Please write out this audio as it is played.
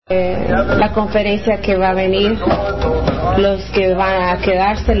la conferencia que va a venir, los que van a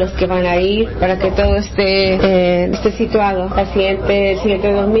quedarse, los que van a ir, para que todo esté situado. El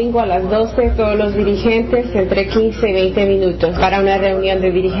siguiente domingo a las 12, todos los dirigentes entre 15 y 20 minutos para una reunión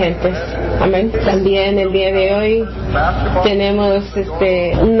de dirigentes. Amén. También el día de hoy tenemos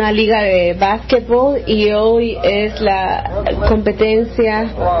una liga de básquetbol y hoy es la competencia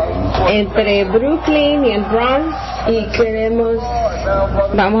entre Brooklyn y el Bronx y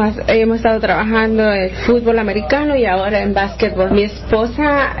hemos estado trabajando en fútbol americano y ahora en básquetbol. Mi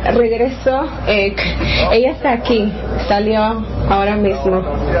esposa regresó, ella está aquí, salió ahora mismo.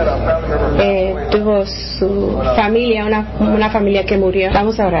 Tuvo su familia, una familia que murió.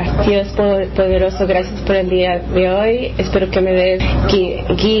 Vamos a orar. Dios poderoso, gracias por el día de hoy. Espero que me des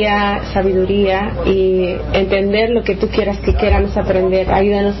guía, sabiduría y entender lo que tú quieras que queramos aprender.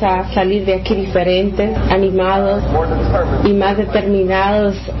 Ayúdanos a salir de aquí diferentes, animados y más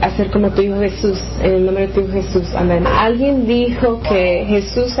determinados a ser como tu Hijo Jesús, en el nombre de tu Hijo Jesús. Amén. Alguien dijo que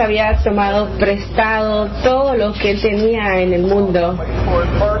Jesús había tomado prestado todo lo que él tenía en el mundo.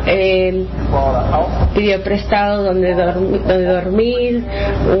 Él pidió prestado donde dormir,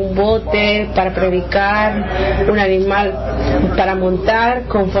 un bote para predicar, un animal para montar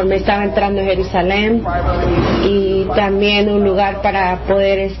conforme estaba entrando a Jerusalén y también un lugar para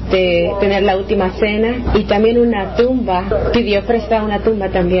poder tener la última cena y también una tumba. Pidió prestado una tumba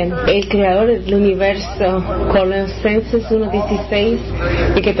también. El creador del universo, Colosenses 1:16,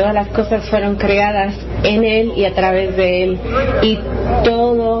 y que todas las cosas fueron creadas en él y a través de él y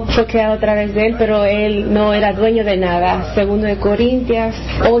todo fue creado a través de él, pero él no era dueño de nada. Segundo de Corintios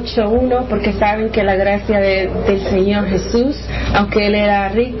 8:1, porque saben que la gracia del Señor Jesús, aunque él era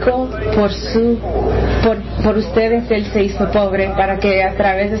rico, por ustedes él se hizo pobre, para que a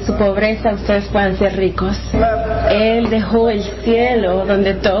través de su pobreza ustedes puedan ser ricos. Él dejó el cielo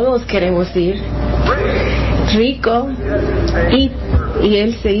donde todos queremos ir, rico, y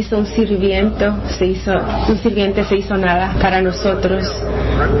él se hizo un sirviente, se hizo nada para nosotros.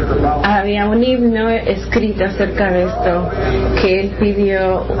 Había un himno escrito acerca de esto, que él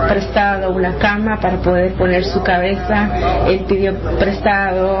pidió prestado una cama para poder poner su cabeza, él pidió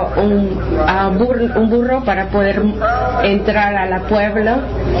prestado un burro para poder entrar a la pueblo,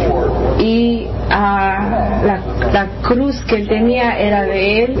 y la cruz que él tenía era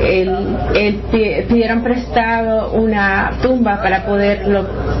de él pidieron prestado una tumba para ponerlo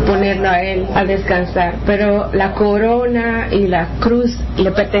a él a descansar, pero la corona y la cruz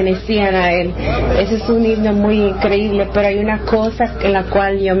le pertenecían a él. Ese es un himno muy increíble, pero hay una cosa en la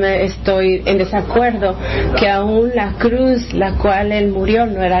cual yo me estoy en desacuerdo, que aún la cruz la cual él murió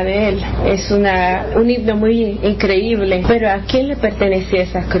no era de él. Es un himno muy increíble, pero ¿a quién le pertenecía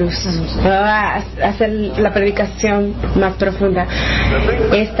esa cruz? Va a hacer la predicación más profunda.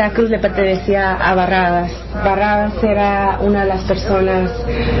 Esta cruz le pertenecía a Barrabás. Barrabás era una de las personas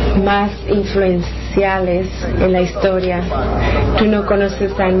más influenciales en la historia. Tú no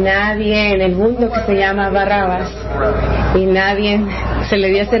conoces a nadie en el mundo que se llama Barrabás, y nadie se le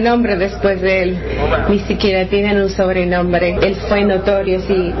dio ese nombre después de él, ni siquiera tienen un sobrenombre. Él fue notorio.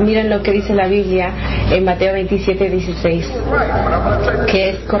 Sí, miren lo que dice la Biblia en Mateo 27:16,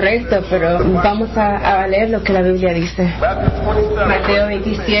 que es correcto, pero vamos a leer lo que la Biblia dice. Mateo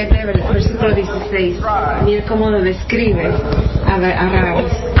 27, versículo 16. Miren cómo lo describe a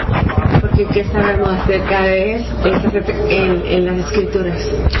Barrabás, porque ¿qué sabemos acerca de él? En las Escrituras.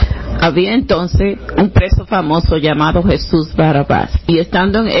 Había entonces un preso famoso llamado Jesús Barrabás, y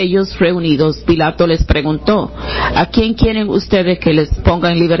estando ellos reunidos, Pilato les preguntó: ¿a quién quieren ustedes que les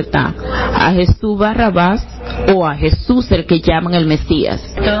ponga en libertad? ¿A Jesús Barrabás o a Jesús el que llaman el Mesías?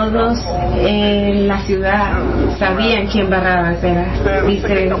 Todos en la ciudad sabían quién Barrabás era.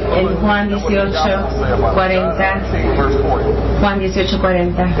 Dice en Juan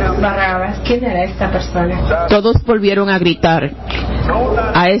 18:40, Barrabás, ¿quién era esta persona? Todos volvieron a gritar: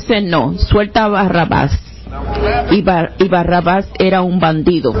 a ese no, suelta a Barrabás. Y Barrabás era un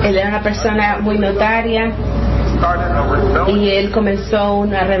bandido. Él era una persona muy notaria, y él comenzó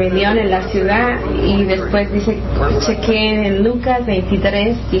una rebelión en la ciudad, y después dice, chequen en Lucas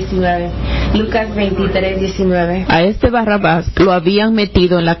 23:19. Lucas 23:19. A este Barrabás lo habían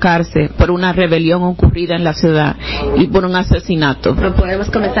metido en la cárcel por una rebelión ocurrida en la ciudad y por un asesinato. Pero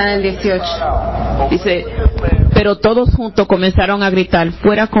podemos comenzar en el 18. Dice, Pero todos juntos comenzaron a gritar: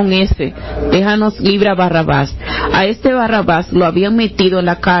 fuera con ese, déjanos libre a Barrabás. A este Barrabás lo habían metido en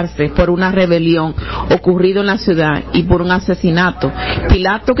la cárcel por una rebelión ocurrido en la ciudad y por un asesinato.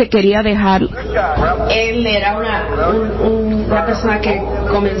 Pilato, que quería dejar... Él era una persona que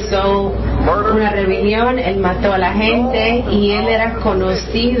comenzó una rebelión, él mató a la gente y él era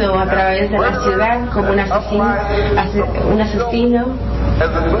conocido a través de la ciudad como un asesino.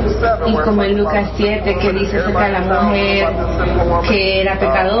 Y como en Lucas 7 que dice acerca de la mujer que era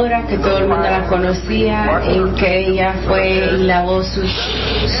pecadora, que todo el mundo la conocía y que ella fue y lavó sus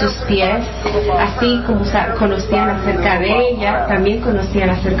pies, así como conocían acerca de ella, también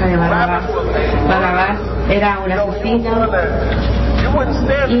conocían acerca de Barrabás. Barrabás era un asesino.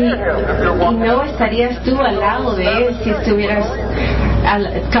 Y no estarías tú al lado de él si estuvieras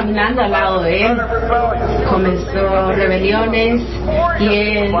caminando al lado de él. Comenzó rebeliones y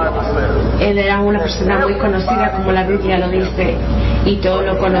él era una persona muy conocida, como la Biblia lo dice, y todos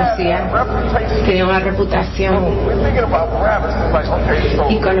lo conocían, tenía una reputación.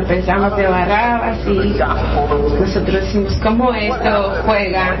 Y cuando pensamos de Barrabás, y nosotros decimos cómo esto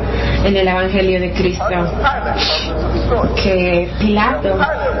juega en el Evangelio de Cristo, que Pilato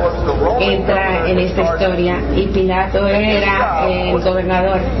entra en esta historia, y Pilato era el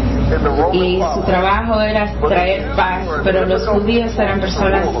gobernador y su trabajo era traer paz, pero los judíos eran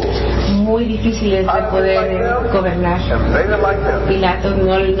personas muy difíciles de poder gobernar. Pilato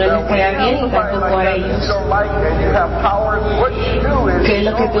no les caía bien y tampoco a ellos. ¿Qué es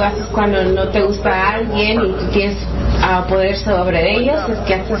lo que tú haces cuando no te gusta a alguien y tú tienes poder sobre ellos? Es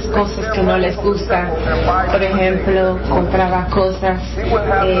que haces cosas que no les gustan. Por ejemplo, compraba cosas,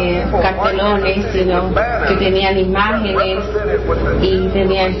 cartelones, que tenían imágenes y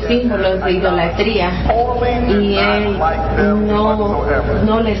tenían símbolos de idolatría, y él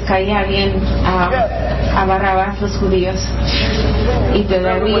no les caía bien a Barrabás, los judíos, y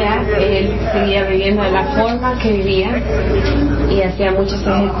todavía él seguía viviendo de la forma que vivía y hacía muchas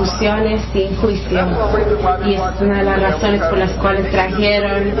ejecuciones sin juicio. Y es una de las razones por las cuales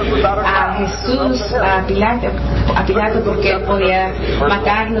trajeron a Jesús a Pilato, porque él podía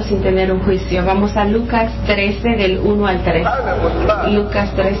matarlo sin tener un juicio. Vamos a Lucas 13 del 1 al 3.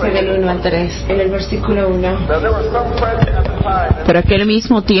 Lucas 13 del 1 al 3, en el versículo 1. Por aquel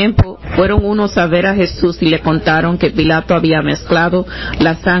mismo tiempo fueron unos a ver a Jesús y le contaron que Pilato había mezclado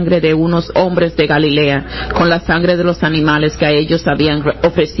la sangre de unos hombres de Galilea con la sangre de los animales que a ellos habían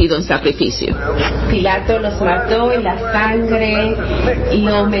ofrecido en sacrificio. Pilato los mató y la sangre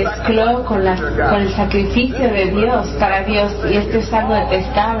lo mezcló con el sacrificio de Dios, para Dios, y esto es algo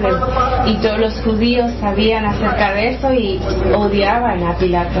detestable, y todos los judíos sabían acerca de eso y odiaban a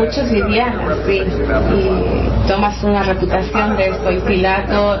Pilato. Muchos vivían así, y tomas una reputación de eso. Y la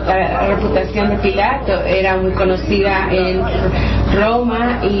reputación de Pilato era muy conocida en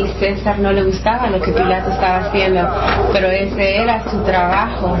Roma, y César no le gustaba lo que Pilato estaba haciendo, pero ese era su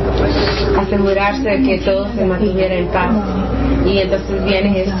trabajo, asegurarse de que todo se mantuviera en paz. Y entonces viene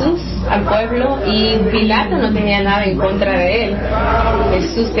Jesús al pueblo, y Pilato no tenía nada en contra de él.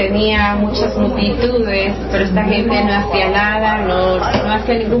 Jesús tenía muchas multitudes, pero esta gente no hacía nada, no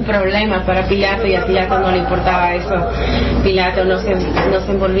hacía ningún problema para Pilato, y a Pilato no le importaba eso. Pilato no se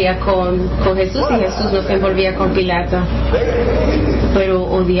envolvía con Jesús, y Jesús no se envolvía con Pilato. Pero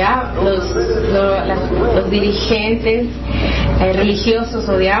odiaba, los dirigentes religiosos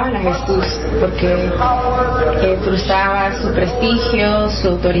odiaban a Jesús porque cruzaba su prestigio, su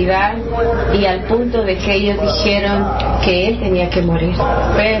autoridad, y al punto de que ellos dijeron que él tenía que morir.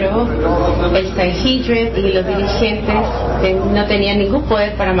 Pero el Sanhedrin y los dirigentes no tenían ningún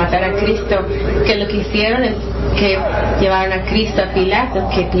poder para matar a Cristo, que lo que hicieron es que llevaron a Cristo a Pilato,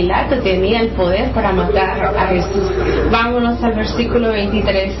 que Pilato tenía el poder para matar a Jesús. Vámonos al versículo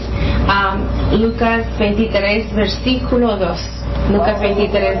 23, Lucas 23 versículo 2. Lucas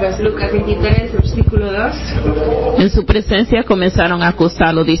 23 versículo 2. En su presencia comenzaron a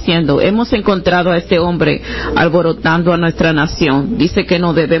acusarlo diciendo: hemos encontrado a este hombre alborotando a nuestra nación. Dice que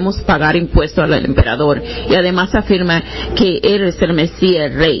no debemos pagar impuestos al emperador, y además afirma que él es el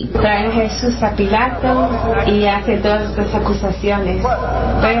Mesías, el rey. Trae a Jesús a Pilato y hace todas estas acusaciones,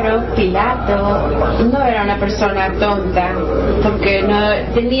 pero Pilato no era una persona tonta, porque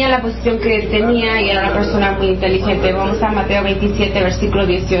no tenía la posición que él tenía, y era una persona muy inteligente. Vamos a Mateo 27 versículo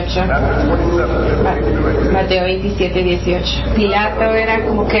 18. Mateo 27, 18. Pilato era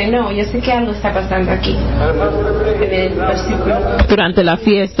como que no, yo sé que algo está pasando aquí. En el versículo. Durante la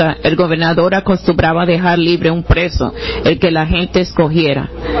fiesta, el gobernador acostumbraba dejar libre un preso, el que la gente escogiera.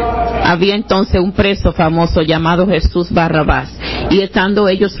 Había entonces un preso famoso llamado Jesús Barrabás, Y estando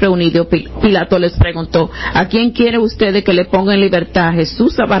ellos reunidos, Pilato les preguntó: ¿a quién quiere ustedes que le ponga en libertad? ¿A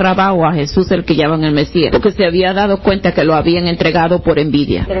Jesús, a Barrabás o a Jesús el que llaman el Mesías? Porque se había dado cuenta que lo habían entregado por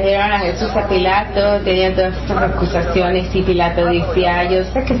envidia. Trajeron a Jesús a Pilato, tenían todas estas acusaciones, y Pilato decía: yo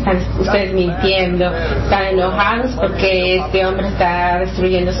sé que están ustedes mintiendo, están enojados porque este hombre está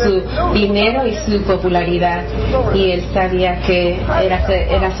destruyendo su dinero y su popularidad, y él sabía que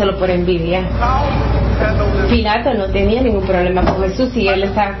era solo por envidia. Pilato no tenía ningún problema con Jesús, y él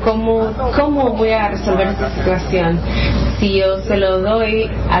estaba: ¿cómo voy a resolver esta situación? Si yo se lo doy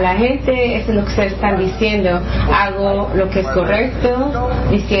a la gente, eso es lo que ustedes están diciendo, hago lo que es correcto,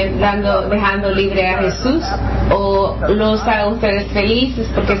 dejando libre a Jesús, o los hago ustedes felices,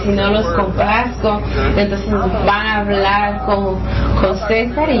 porque si no los complazco, entonces van a hablar con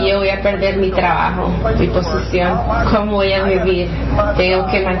César y yo voy a perder mi trabajo, mi posición. ¿Cómo voy a vivir? Tengo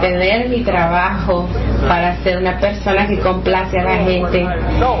que mantener mi trabajo para ser una persona que complace a la gente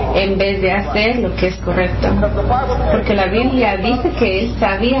en vez de hacer lo que es correcto, porque la Biblia dice que él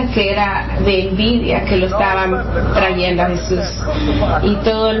sabía que era de envidia que lo estaban trayendo a Jesús, y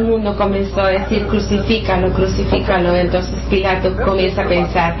todo el mundo comenzó a decir: crucifícalo, crucifícalo. Entonces Pilato comienza a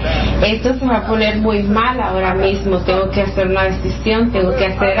pensar: esto se va a poner muy mal ahora mismo, tengo que hacer una decisión, tengo que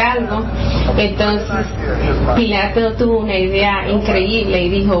hacer algo. Entonces Pilato tuvo una idea increíble y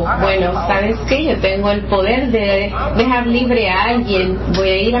dijo: bueno, ¿sabes qué? Yo tengo el poder de dejar libre a alguien, voy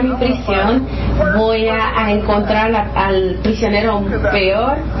a ir a mi prisión, voy a encontrar al prisionero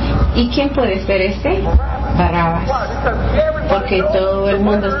peor. ¿Y quién puede ser ese? Barrabás. Porque todo el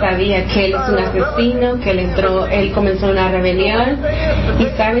mundo sabía que él es un asesino, que él comenzó una rebelión. ¿Y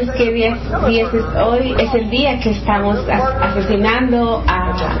sabes qué día es hoy? Es el día que estamos asesinando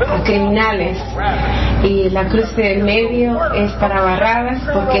a criminales, y la cruz del medio es para Barrabás,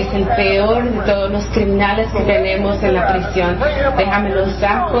 porque es el peor de todos los criminales que tenemos en la prisión. Déjame lo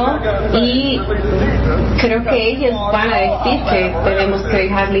saco, y creo que ellos van a decir que tenemos que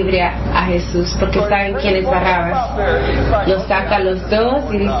dejar libre a Jesús, porque saben quién es Barrabás. Los saca a los dos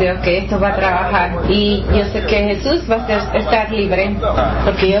y dice: ok, esto va a trabajar, y yo sé que Jesús va a estar libre,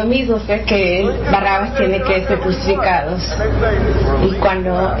 porque yo mismo sé que Barrabás tiene que ser crucificado. Y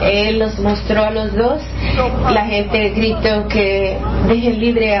cuando él los mostró a los dos, la gente gritó que dejen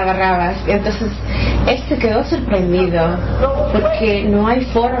libre a Barrabás. Entonces él se quedó sorprendido, porque no hay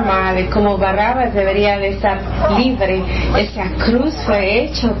forma de cómo Barrabás debería de estar libre. Esa cruz fue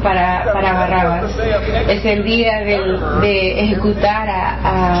hecha para Barrabás. Es el día de ejecutar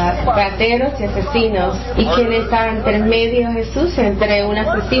a rateros y asesinos. ¿Y quién estaba entre medio? Jesús, entre un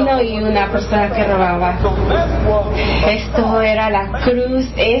asesino y una persona que robaba. Esto era la cruz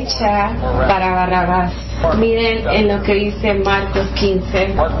hecha para Barrabás. Miren en lo que dice Marcos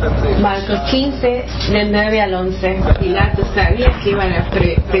 15. Marcos 15, del 9 al 11. Pilato sabía que iban a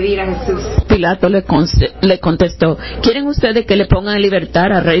pedir a Jesús. Pilato le contestó: ¿quieren ustedes que le pongan en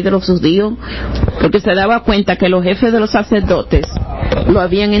libertad al rey de los judíos? Porque se daba cuenta que los jefes de los sacerdotes lo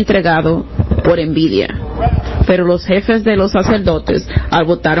habían entregado por envidia. Pero los jefes de los sacerdotes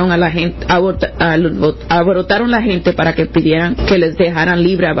alborotaron la gente para que pidieran que les dejaran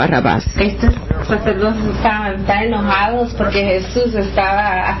libre a Barrabás. Estos sacerdotes estaban tan enojados porque Jesús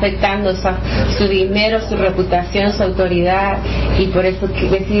estaba afectando su dinero, su reputación, su autoridad, y por eso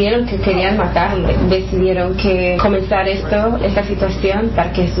decidieron que querían matarle. Decidieron que comenzar esta situación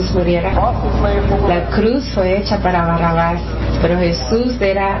para que Jesús muriera. La cruz fue hecha para Barrabás, pero Jesús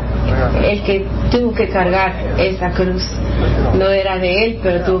era el que tuvo que cargar esa cruz. No era de él,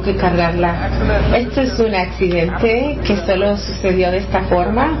 pero tuvo que cargarla. Esto es un accidente que solo sucedió de esta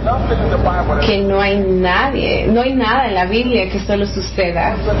forma, que no hay nada en la Biblia que solo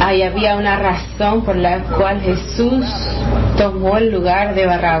suceda. Ahí había una razón por la cual Jesús tomó el lugar de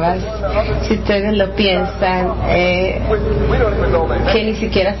Barrabás. Si ustedes lo piensan, que ni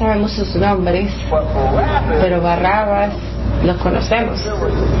siquiera sabemos sus nombres, pero Barrabás lo conocemos,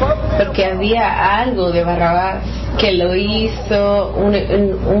 porque había algo de Barrabás que lo hizo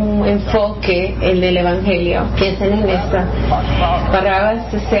un enfoque en el Evangelio. Piensen en esto. Barrabás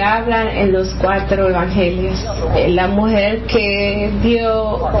se habla en los 4 evangelios. La mujer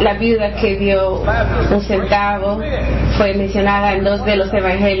la viuda que dio un centavo fue mencionada en 2 de los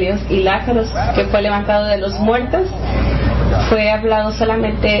evangelios, y Lázaro, que fue levantado de los muertos, fue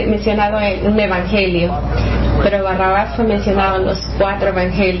mencionado en un evangelio, pero Barrabás fue mencionado en los 4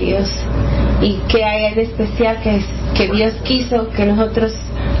 evangelios. ¿Y qué hay de especial? Que Dios quiso que nosotros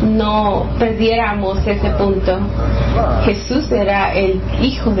no perdiéramos ese punto. Jesús era el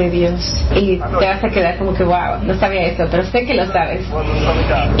Hijo de Dios. Y te vas a quedar como que wow, no sabía eso, pero sé que lo sabes.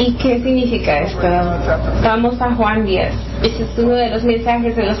 ¿Y qué significa esto? Vamos a Juan 10. Ese es uno de los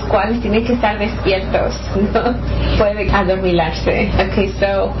mensajes de los cuales tienen que estar despiertos, no pueden adormilarse. Ok,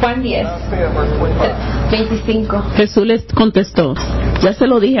 so Juan 10, 25. Jesús les contestó: ya se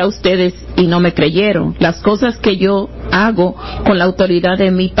lo dije a ustedes y no me creyeron. Las cosas que yo hago con la autoridad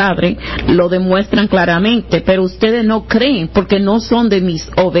de mi Padre lo demuestran claramente, pero ustedes no creen porque no son de mis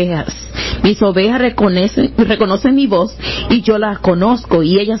ovejas. Mis ovejas reconocen mi voz y yo las conozco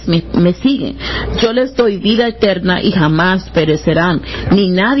y ellas me siguen. Yo les doy vida eterna y jamás perecerán, ni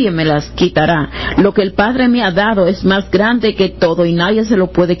nadie me las quitará. Lo que el Padre me ha dado es más grande que todo y nadie se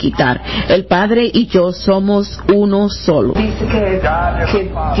lo puede quitar. El Padre y yo somos uno solo. Dice que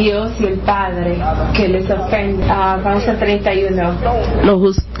Dios y el Padre, que les ofende. Vamos a 31.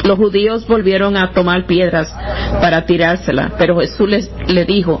 Los judíos volvieron a tomar piedras para tirársela, pero Jesús le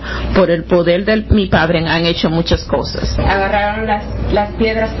dijo: por el poder de mi Padre han hecho muchas cosas. Agarraron las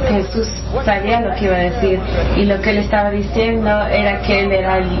piedras porque Jesús sabía lo que iba a decir, y lo que él estaba diciendo era que él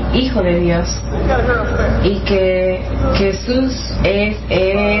era el Hijo de Dios y que Jesús es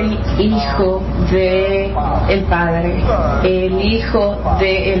el Hijo de el Padre, el Hijo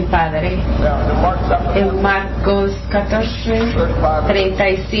de el Padre. En Marcos 14,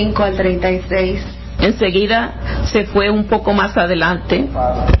 35 al 36. Enseguida se fue un poco más adelante,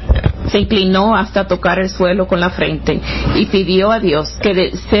 se inclinó hasta tocar el suelo con la frente y pidió a Dios que,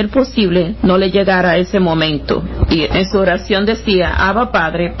 de ser posible, no le llegara ese momento. Y en su oración decía: Abba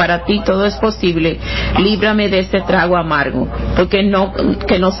Padre, para ti todo es posible, líbrame de este trago amargo, porque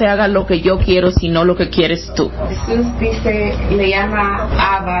que no se haga lo que yo quiero, sino lo que quieres tú. Jesús le llama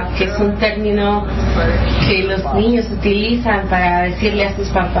Abba, que es un término que los niños utilizan para decirle a sus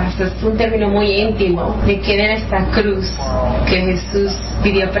papás. Es un término muy íntimo de quién era esta cruz que Jesús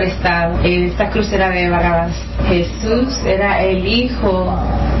pidió prestada. Esta cruz era de Barrabás. Jesús era el Hijo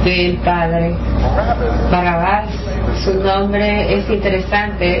del Padre. Barrabás, su nombre es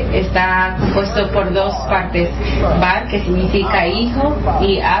interesante, está compuesto por dos partes: Bar, que significa hijo,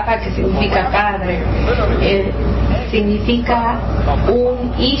 y Abba, que significa padre. Significa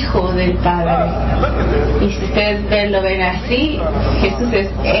un hijo del Padre. Y si ustedes lo ven así, Jesús es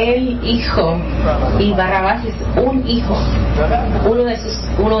el Hijo y Barrabás es un hijo,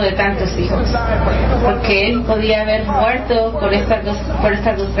 uno de tantos hijos, porque él podía haber muerto por estas dos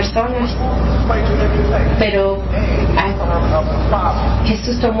personas, pero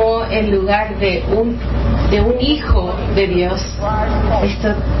Jesús tomó el lugar de un hijo de Dios. Esto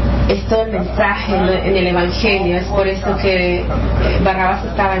es todo el mensaje en el Evangelio. Es por eso que Barrabás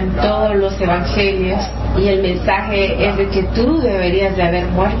estaba en todos los Evangelios, y el mensaje es de que tú deberías de haber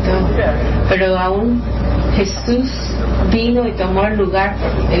muerto, pero aún Jesús vino y tomó el lugar,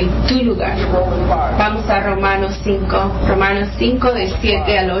 tu lugar. Vamos a Romanos 5 del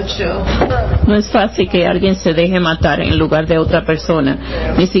 7 al 8. No es fácil que alguien se deje matar en lugar de otra persona,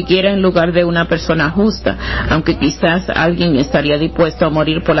 ni siquiera en lugar de una persona justa, aunque quizás alguien estaría dispuesto a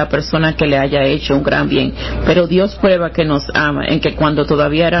morir por la persona que le haya hecho un gran bien. Pero Dios prueba que nos ama en que cuando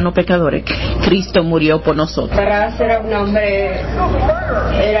todavía éramos pecadores, Cristo murió por nosotros. Barrabás era un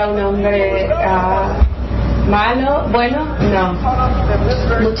hombre malo, bueno, no.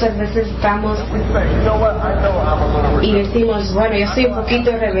 Muchas veces estamos y decimos: bueno, yo soy un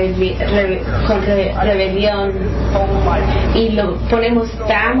poquito con rebelión, y lo ponemos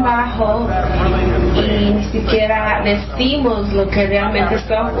tan bajo y ni siquiera decimos lo que realmente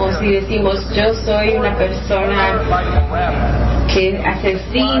somos, y decimos: yo soy una persona que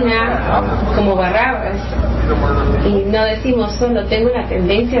asesina como Barrabás, y no decimos: solo tengo una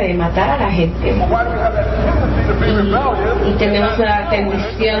tendencia de matar a la gente. Y tenemos la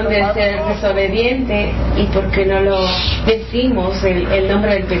tendencia de ser desobediente, y porque no lo decimos el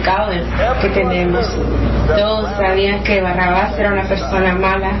nombre del pecado que tenemos. Todos sabían que Barrabás era una persona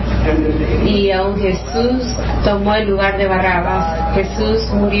mala, y aún Jesús tomó el lugar de Barrabás. Jesús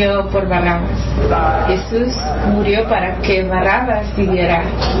murió por Barrabás. Jesús murió para que Barrabás viviera.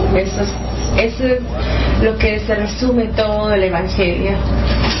 Eso es lo que se resume todo el Evangelio.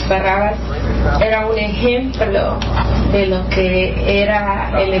 Barrabás era un ejemplo de lo que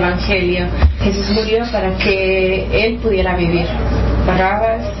era el Evangelio. Jesús murió para que él pudiera vivir.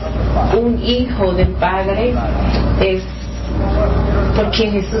 Barrabás, un hijo del Padre, es por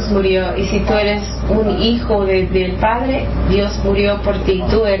quien Jesús murió. Y si tú eres un hijo del Padre, Dios murió por ti.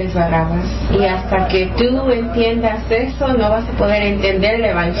 Tú eres Barrabás. Y hasta que tú entiendas eso, no vas a poder entender el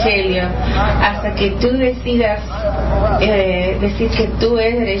Evangelio. Hasta que tú decidas decir que tú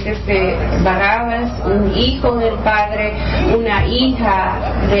eres Barrabás, un hijo del Padre, una hija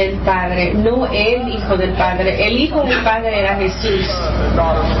del Padre, no el hijo del Padre. El hijo del Padre era Jesús.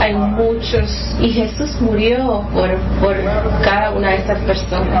 Hay muchos, y Jesús murió por cada una de estas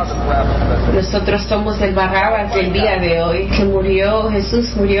personas. Nosotros somos el Barrabás del día de hoy, que murió.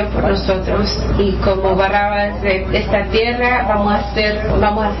 Jesús murió por nosotros, y como Barrabás de esta tierra vamos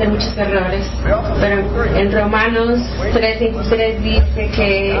a hacer muchos errores, pero en Romanos 3:23 dice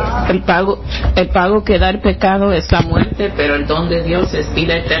que el pago que da el pecado es la muerte, pero el don de Dios es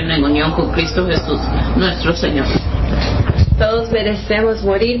vida eterna en unión con Cristo Jesús nuestro Señor. Todos merecemos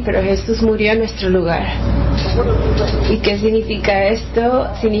morir, pero Jesús murió en nuestro lugar. ¿Y qué significa esto?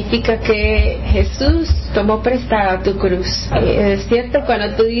 Significa que Jesús tomó prestada tu cruz. Es cierto,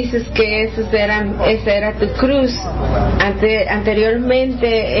 cuando tú dices que esa era tu cruz,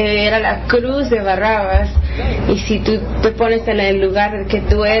 anteriormente era la cruz de Barrabás, y si tú te pones en el lugar de que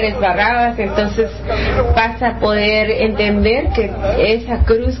tú eres Barrabás, entonces vas a poder entender que esa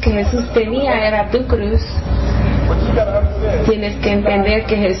cruz que Jesús tenía era tu cruz. Tienes que entender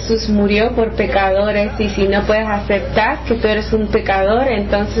que Jesús murió por pecadores, y si no puedes aceptar que tú eres un pecador,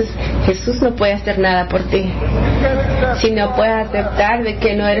 entonces Jesús no puede hacer nada por ti. Si no puedes aceptar de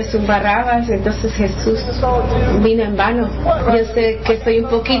que no eres un Barrabás, entonces Jesús vino en vano. Yo sé que soy un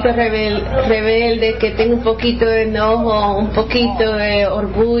poquito rebelde, que tengo un poquito de enojo, un poquito de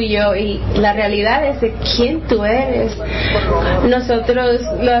orgullo, y la realidad es de quién tú eres. Nosotros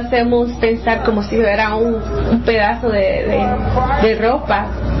lo hacemos pensar como si fuera un pedazo de ropa,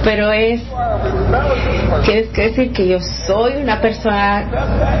 pero tienes que decir que yo soy una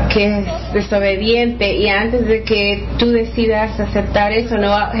persona que es desobediente, y antes de que tú decidas aceptar eso,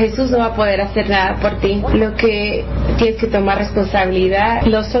 Jesús no va a poder hacer nada por ti. Lo que tienes que tomar responsabilidad.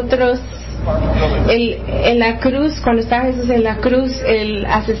 Los otros, en la cruz, cuando estaba Jesús en la cruz, el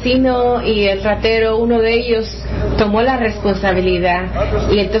asesino y el ratero, uno de ellos tomó la responsabilidad,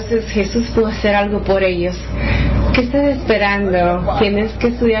 y entonces Jesús pudo hacer algo por ellos. ¿Qué estás esperando? Tienes que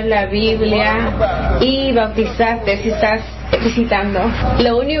estudiar la Biblia y bautizarte si estás visitando.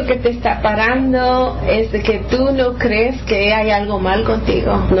 Lo único que te está parando es de que tú no crees que hay algo mal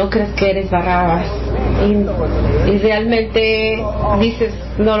contigo, no crees que eres Barrabás, y realmente dices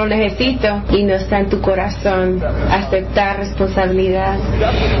no lo necesito, y no está en tu corazón aceptar responsabilidad.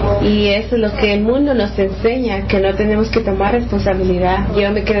 Y eso es lo que el mundo nos enseña, que no tenemos que tomar responsabilidad.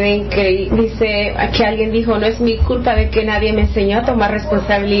 Yo me quedé dice aquí, alguien dijo, no es mi culpa de que nadie me enseñó a tomar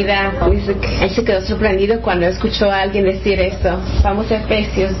responsabilidad. Dice que él se quedó sorprendido cuando escuchó a alguien decir eso. Vamos a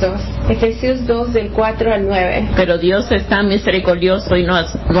Efesios 2 del 4 al 9. Pero Dios es tan misericordioso y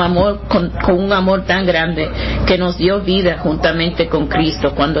nos amó con un amor tan grande, que nos dio vida juntamente con Cristo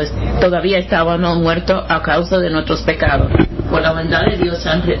cuando todavía estábamos muertos a causa de nuestros pecados. Por la bondad de Dios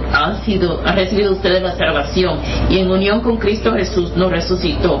ha recibido ustedes la salvación, y en unión con Cristo Jesús nos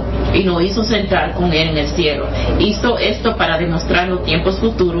resucitó y nos hizo sentar con Él en el cielo. Hizo esto para demostrar en los tiempos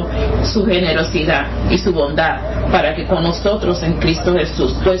futuros su generosidad y su bondad para que con nosotros en Cristo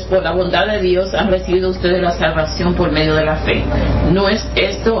Jesús, pues por la bondad de Dios han recibido ustedes la salvación por medio de la fe. No es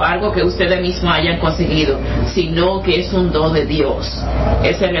esto algo que ustedes mismos hayan conseguido, sino que es un don de Dios.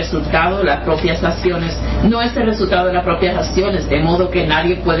 Es el resultado de las propias acciones, no es el resultado de las propias acciones, de modo que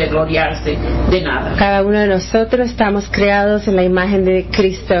nadie puede gloriarse de nada. Cada uno de nosotros estamos creados en la imagen de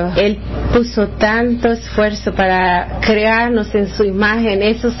Cristo. Él puso tanto esfuerzo para crearnos en su imagen.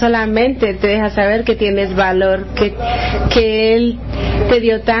 Eso solamente te deja saber que tienes valor, que Él te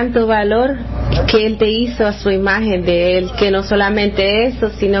dio tanto valor, que Él te hizo a su imagen de Él, que no solamente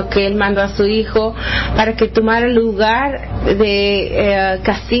eso, sino que Él mandó a su Hijo para que tomara el lugar de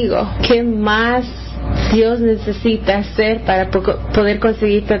castigo. ¿Qué más Dios necesita hacer para poder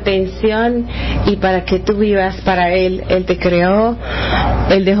conseguir tu atención y para que tú vivas para Él? Él te creó,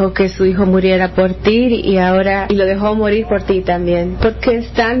 Él dejó que su Hijo muriera por ti, y lo dejó morir por ti también. Porque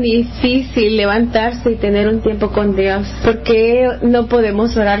es tan difícil levantarse y tener un tiempo con Dios. ¿Por qué no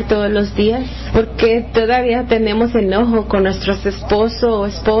podemos orar todos los días? ¿Por qué todavía tenemos enojo con nuestros esposos o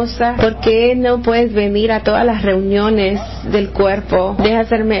esposa? ¿Por qué no puedes venir a todas las reuniones del cuerpo? Deja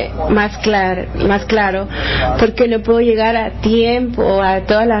hacerme más claro. ¿Por qué no puedo llegar a tiempo a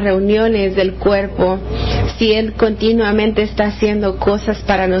todas las reuniones del cuerpo si Él continuamente está haciendo cosas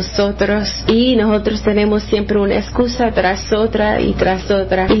para nosotros, y nosotros tenemos siempre una excusa tras otra y tras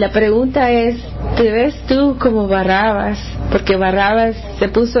otra? Y la pregunta es, ¿te ves tú como Barrabás? Porque Barrabás se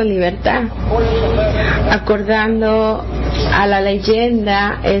puso en libertad. Acordando a la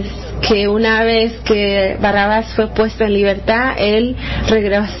leyenda, es que una vez que Barrabás fue puesto en libertad, él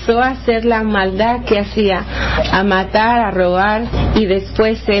regresó a hacer la maldad que hacía, a matar, a robar, y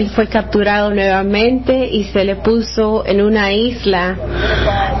después él fue capturado nuevamente y se le puso en una isla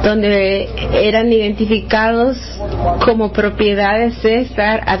donde eran identificados como propiedad de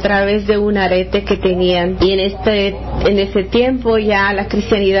César a través de un arete que tenían. Y en ese tiempo ya la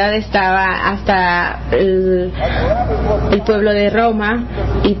cristianidad estaba hasta el pueblo de Roma,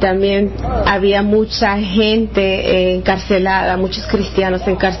 y también había mucha gente encarcelada, muchos cristianos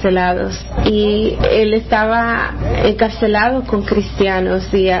encarcelados, y él estaba encarcelado con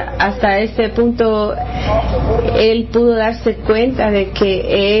cristianos, y hasta ese punto él pudo darse cuenta de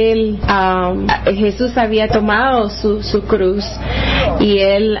que Jesús había tomado su cruz, y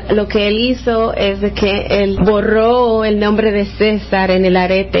lo que él hizo es de que él borró el nombre de César en el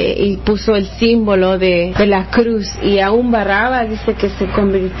arete y puso el símbolo de la cruz, y aún Barrabás dice que se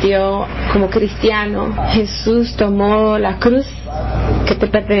convirtió como cristiano. Jesús tomó la cruz que te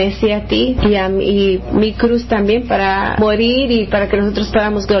pertenecía a ti y mi cruz también, para morir y para que nosotros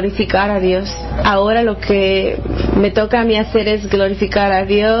podamos glorificar a Dios. Ahora lo que me toca a mí hacer es glorificar a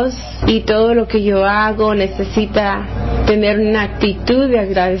Dios, y todo lo que yo hago necesita tener una actitud de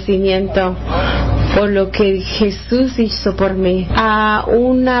agradecimiento por lo que Jesús hizo por mí.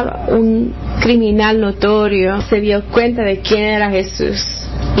 Un criminal notorio se dio cuenta de quién era Jesús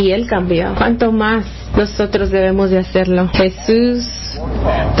y él cambió. ¿Cuánto más nosotros debemos de hacerlo? Jesús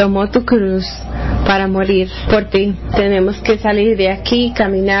tomó tu cruz para morir por ti. Tenemos que salir de aquí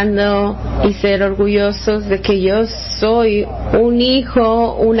caminando y ser orgullosos de que yo soy un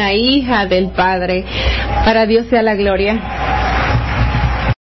hijo, una hija del Padre. Para Dios sea la gloria.